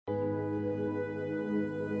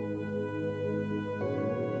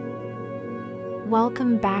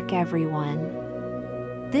Welcome back,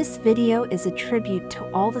 everyone. This video is a tribute to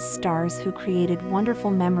all the stars who created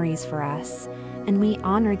wonderful memories for us, and we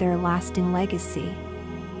honor their lasting legacy.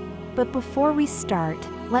 But before we start,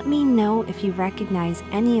 let me know if you recognize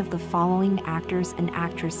any of the following actors and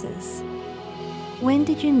actresses. When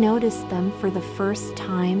did you notice them for the first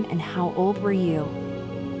time, and how old were you?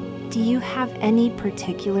 Do you have any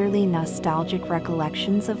particularly nostalgic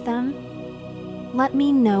recollections of them? Let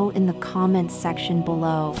me know in the comments section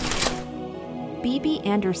below. Bibi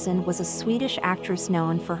Andersson was a Swedish actress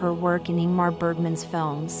known for her work in Ingmar Bergman's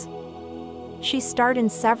films. She starred in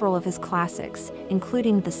several of his classics,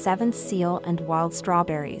 including The Seventh Seal and Wild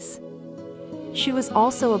Strawberries. She was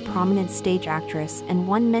also a prominent stage actress and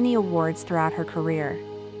won many awards throughout her career.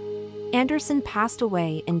 Andersson passed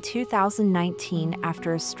away in 2019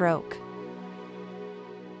 after a stroke.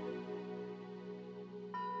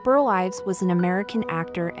 Burl Ives was an American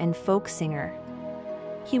actor and folk singer.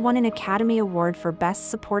 He won an Academy Award for Best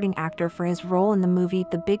Supporting Actor for his role in the movie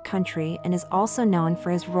The Big Country, and is also known for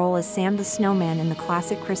his role as Sam the Snowman in the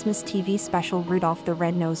classic Christmas TV special Rudolph the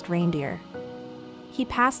Red-Nosed Reindeer. He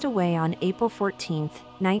passed away on April 14,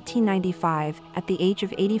 1995, at the age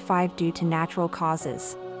of 85 due to natural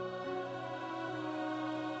causes.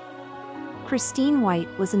 Christine White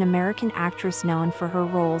was an American actress known for her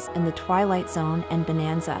roles in The Twilight Zone and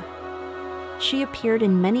Bonanza. She appeared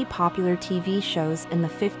in many popular TV shows in the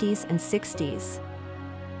 50s and 60s.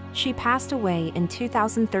 She passed away in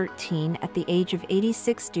 2013 at the age of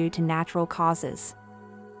 86 due to natural causes.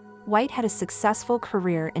 White had a successful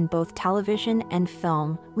career in both television and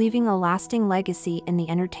film, leaving a lasting legacy in the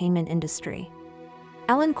entertainment industry.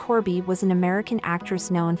 Ellen Corby was an American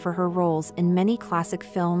actress known for her roles in many classic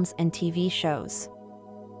films and TV shows.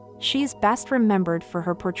 She is best remembered for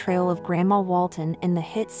her portrayal of Grandma Walton in the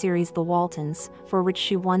hit series The Waltons, for which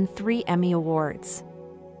she won 3 Emmy Awards.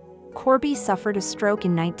 Corby suffered a stroke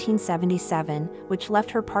in 1977, which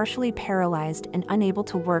left her partially paralyzed and unable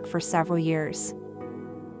to work for several years.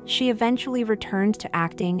 She eventually returned to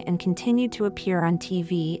acting and continued to appear on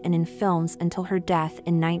TV and in films until her death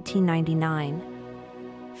in 1999.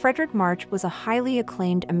 Fredric March was a highly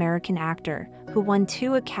acclaimed American actor who won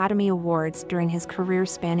 2 Academy Awards during his career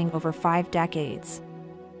spanning over 5 decades.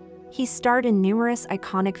 He starred in numerous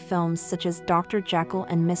iconic films such as Dr. Jekyll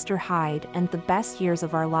and Mr. Hyde and The Best Years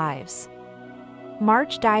of Our Lives.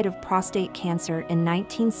 March died of prostate cancer in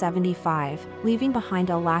 1975, leaving behind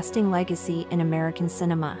a lasting legacy in American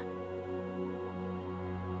cinema.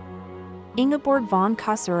 Ingeborg von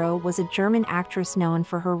Kusserow was a German actress known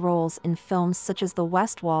for her roles in films such as The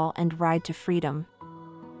West Wall and Ride to Freedom.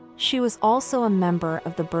 She was also a member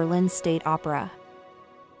of the Berlin State Opera.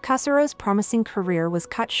 Kusserow's promising career was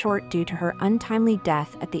cut short due to her untimely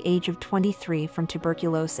death at the age of 23 from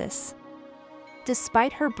tuberculosis.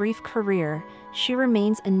 Despite her brief career, she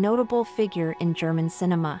remains a notable figure in German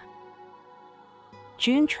cinema.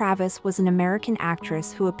 June Travis was an American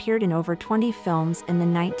actress who appeared in over 20 films in the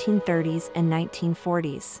 1930s and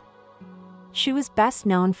 1940s. She was best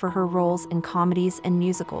known for her roles in comedies and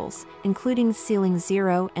musicals, including Ceiling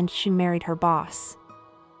Zero and She Married Her Boss.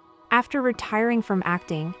 After retiring from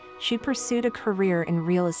acting, she pursued a career in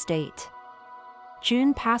real estate.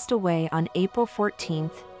 June passed away on April 14,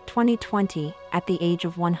 2020, at the age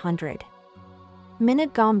of 100. Minna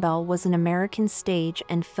Gombell was an American stage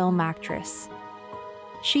and film actress.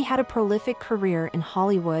 She had a prolific career in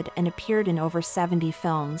Hollywood and appeared in over 70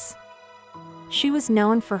 films. She was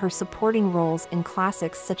known for her supporting roles in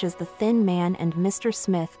classics such as The Thin Man and Mr.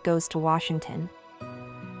 Smith Goes to Washington.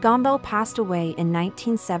 Gombell passed away in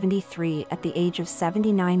 1973 at the age of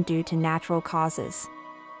 79 due to natural causes.